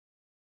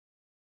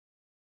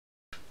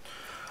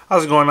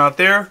How's it going out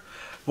there?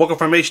 Welcome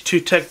from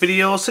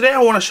H2TechVideos. Today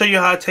I want to show you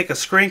how to take a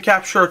screen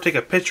capture or take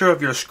a picture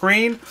of your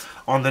screen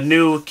on the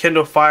new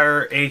Kindle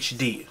Fire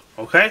HD.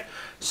 Okay,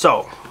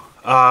 so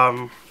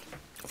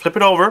flip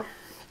it over,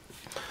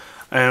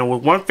 and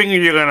with one finger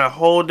you're going to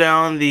hold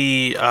down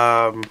the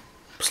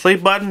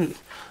sleep button,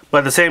 but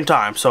at the same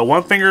time. So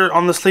one finger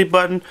on the sleep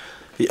button,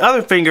 the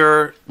other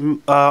finger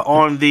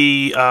on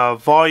the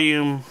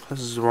volume.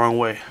 This is the wrong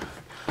way.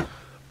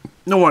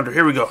 No wonder.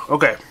 Here we go.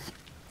 Okay.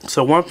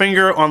 So one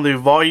finger on the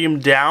volume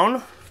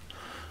down,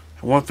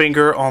 one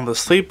finger on the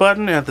sleep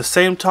button, and at the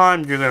same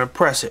time you're going to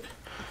press it.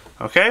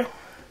 Okay?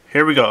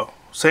 Here we go.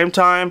 Same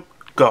time,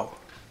 go.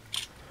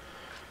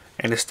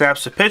 And it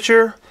snaps the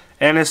picture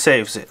and it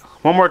saves it.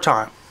 One more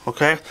time.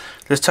 Okay?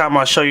 This time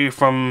I'll show you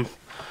from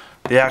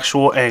the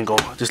actual angle.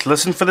 Just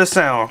listen for the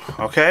sound.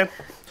 Okay?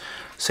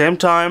 Same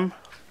time.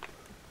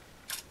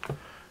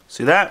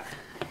 See that?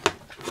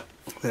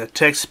 Then it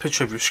takes a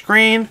picture of your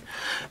screen.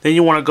 Then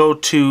you want to go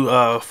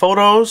to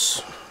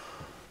photos,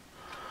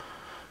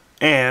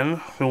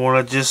 and we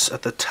want to just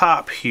at the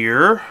top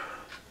here.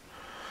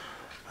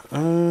 I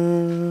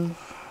don't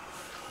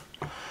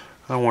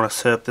want to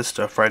set up this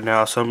stuff right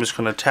now, so I'm just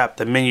going to tap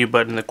the menu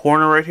button in the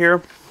corner right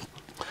here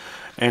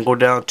and go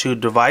down to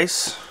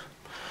device.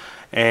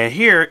 And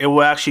here it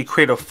will actually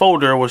create a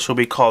folder which will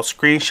be called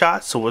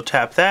screenshots. So we'll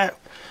tap that,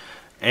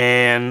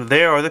 and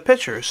there are the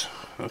pictures.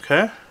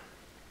 Okay.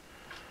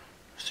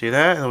 See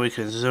that? And we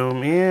can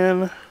zoom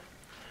in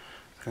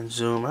and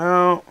zoom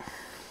out.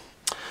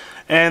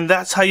 And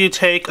that's how you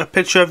take a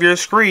picture of your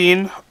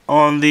screen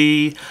on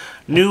the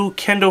new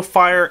Kindle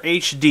Fire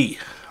HD.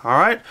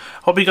 Alright?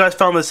 Hope you guys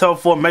found this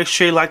helpful. Make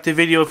sure you like the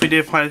video if you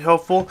did find it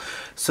helpful.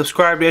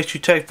 Subscribe to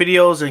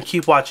H2TechVideos and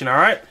keep watching.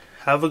 Alright?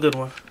 Have a good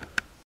one.